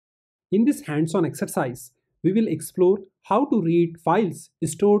In this hands-on exercise, we will explore how to read files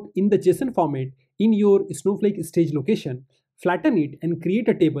stored in the JSON format in your Snowflake stage location, flatten it and create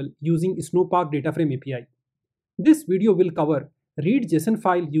a table using Snowpark data frame API. This video will cover read JSON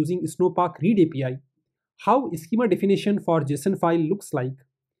file using Snowpark read API, how schema definition for JSON file looks like,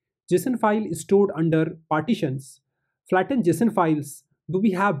 JSON file is stored under partitions, flatten JSON files, do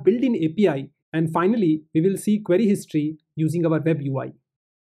we have built-in API, and finally, we will see query history using our web UI.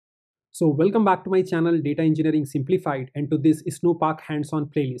 So welcome back to my channel Data Engineering Simplified and to this Snowpark hands-on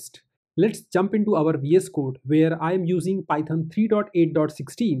playlist. Let's jump into our VS Code where I am using Python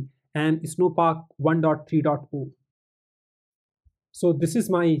 3.8.16 and Snowpark 1.3.0. So this is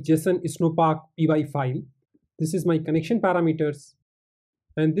my JSON Snowpark py file. This is my connection parameters.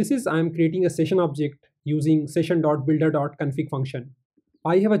 And this is I am creating a session object using session.builder.config function.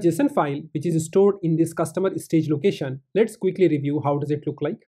 I have a JSON file which is stored in this customer stage location. Let's quickly review how does it look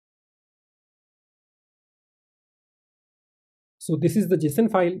like. So this is the JSON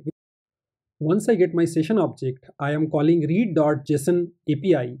file. Once I get my session object, I am calling read.json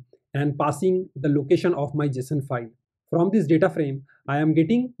API and passing the location of my JSON file. From this data frame, I am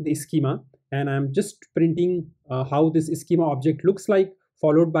getting the schema and I am just printing how this schema object looks like,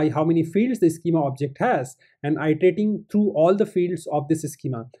 followed by how many fields the schema object has, and iterating through all the fields of this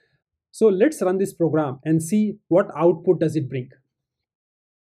schema. So let's run this program and see what output does it bring.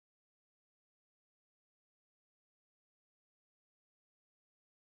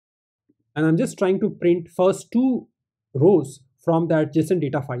 And I'm just trying to print first two rows from that JSON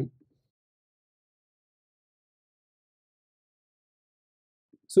data file.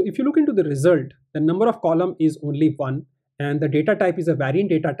 So if you look into the result, the number of column is only 1 and the data type is a variant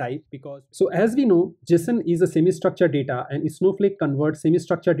data type because, so as we know, JSON is a semi-structured data and Snowflake converts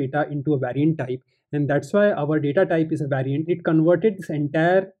semi-structured data into a variant type, and that's why our data type is a variant. It converted this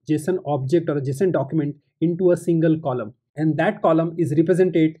entire JSON object or a JSON document into a single column, and that column is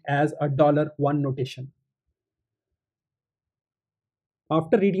represented as a $1 notation.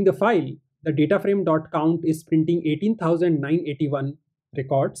 After reading the file, the data frame.count is printing 18,981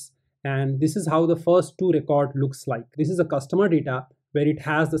 records, and this is how the first two record looks like. This is a customer data where it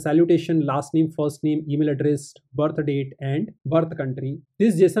has the salutation, last name, first name, email address, birth date, and birth country.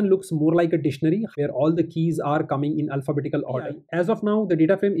 This JSON looks more like a dictionary where all the keys are coming in alphabetical order. As of now, the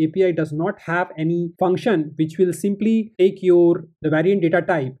data frame API does not have any function which will simply take the variant data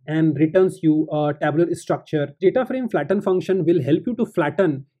type and returns you a tabular structure. Data frame flatten function will help you to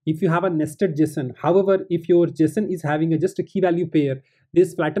flatten if you have a nested JSON. However, if your JSON is having just a key value pair,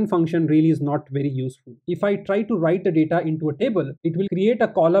 this flatten function really is not very useful. If I try to write the data into a table, it will create a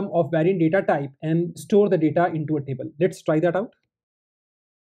column of variant data type and store the data into a table. Let's try that out.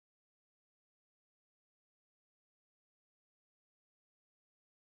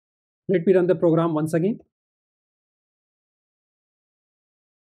 Let me run the program once again.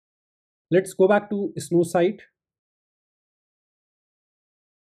 Let's go back to Snow site.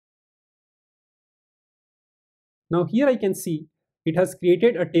 Now here I can see it has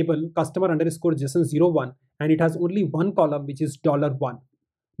created a table customer_JSON01 and it has only one column which is $1.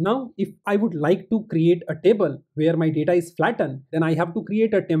 Now if I would like to create a table where my data is flattened, then I have to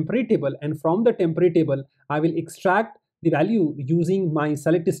create a temporary table, and from the temporary table I will extract the value using my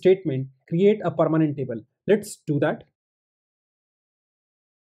select statement, create a permanent table. Let's do that.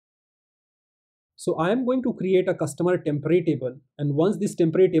 So I am going to create a customer temporary table, and once this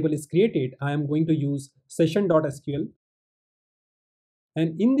temporary table is created, I am going to use session.sql.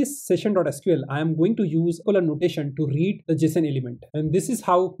 And in this session.sql, I am going to use a notation to read the JSON element. And this is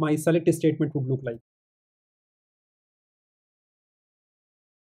how my select statement would look like.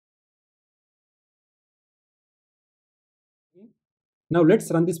 Now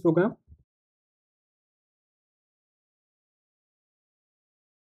let's run this program.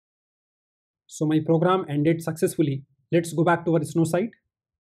 So my program ended successfully. Let's go back to our Snow site.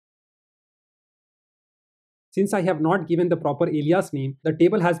 Since I have not given the proper alias name, the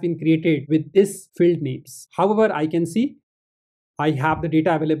table has been created with this field names. However, I can see I have the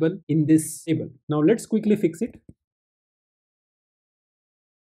data available in this table. Now let's quickly fix it.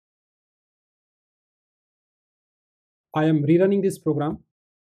 I am rerunning this program.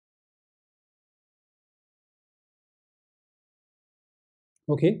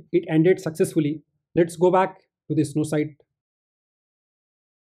 Okay, it ended successfully. Let's go back to the Snow site.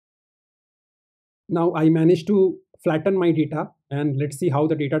 Now I managed to flatten my data, and let's see how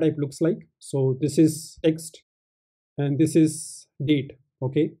the data type looks like. So this is text and this is date.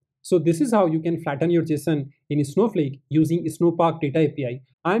 Okay, So this is how you can flatten your JSON in Snowflake using Snowpark Data API.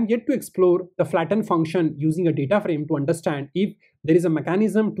 I am yet to explore the flatten function using a data frame to understand if there is a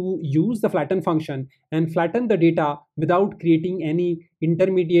mechanism to use the flatten function and flatten the data without creating any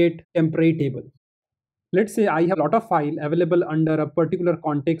intermediate temporary table. Let's say I have a lot of file available under a particular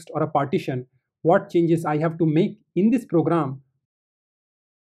context or a partition. What changes I have to make in this program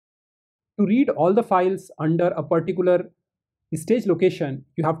to read all the files under a particular stage location?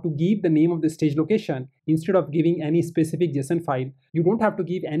 You have to give the name of the stage location instead of giving any specific JSON file. You don't have to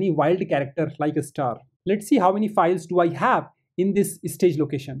give any wild character like a star. Let's see how many files do I have in this stage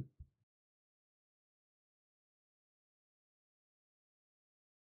location.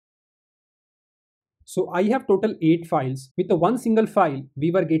 So I have total 8 files. With the one single file,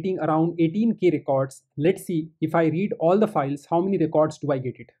 we were getting around 18K records. Let's see if I read all the files, how many records do I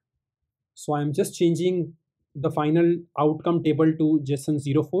get it? So I'm just changing the final outcome table to JSON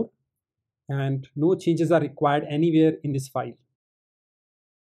 04, and no changes are required anywhere in this file.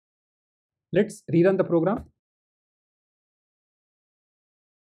 Let's rerun the program.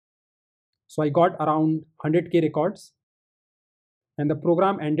 So I got around 100K records and the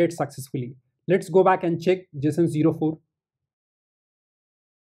program ended successfully. Let's go back and check JSON 04.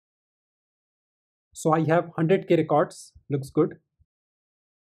 So I have 100K records, looks good.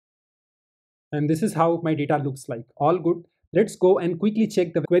 And this is how my data looks like, all good. Let's go and quickly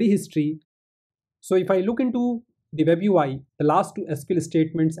check the query history. So if I look into the web UI, the last two SQL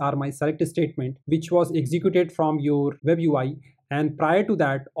statements are my select statement, which was executed from your web UI. And prior to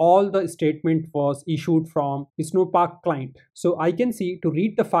that, all the statement was issued from Snowpark client. So I can see to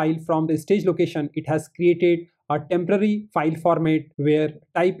read the file from the stage location, it has created a temporary file format where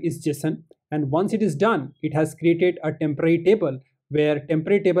type is JSON. And once it is done, it has created a temporary table where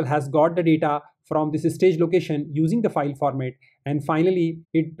temporary table has got the data from this stage location using the file format. And finally,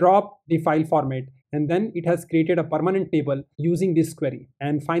 it dropped the file format. And then it has created a permanent table using this query.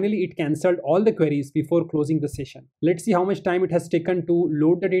 And finally, it cancelled all the queries before closing the session. Let's see how much time it has taken to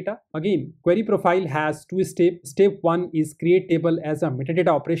load the data. Again, query profile has two steps. Step 1 is create table as a metadata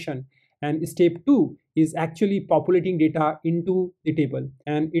operation. And step 2 is actually populating data into the table.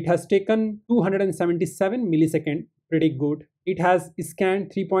 And it has taken 277 milliseconds, pretty good. It has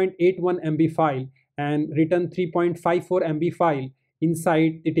scanned 3.81 MB file and written 3.54 MB file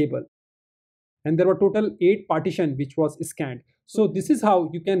inside the table. And there were total 8 partition which was scanned. So this is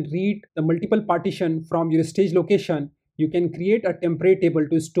how you can read the multiple partition from your stage location. You can create a temporary table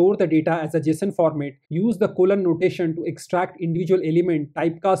to store the data as a JSON format, use the colon notation to extract individual element,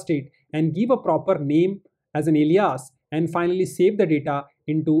 typecast it, and give a proper name as an alias, and finally save the data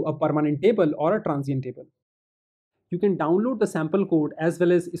into a permanent table or a transient table. You can download the sample code as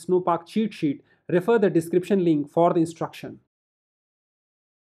well as Snowpark cheat sheet. Refer the description link for the instruction.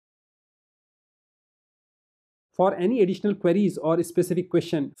 For any additional queries or specific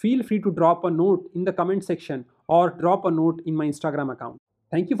question, feel free to drop a note in the comment section or drop a note in my Instagram account.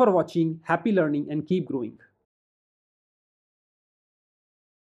 Thank you for watching. Happy learning and keep growing.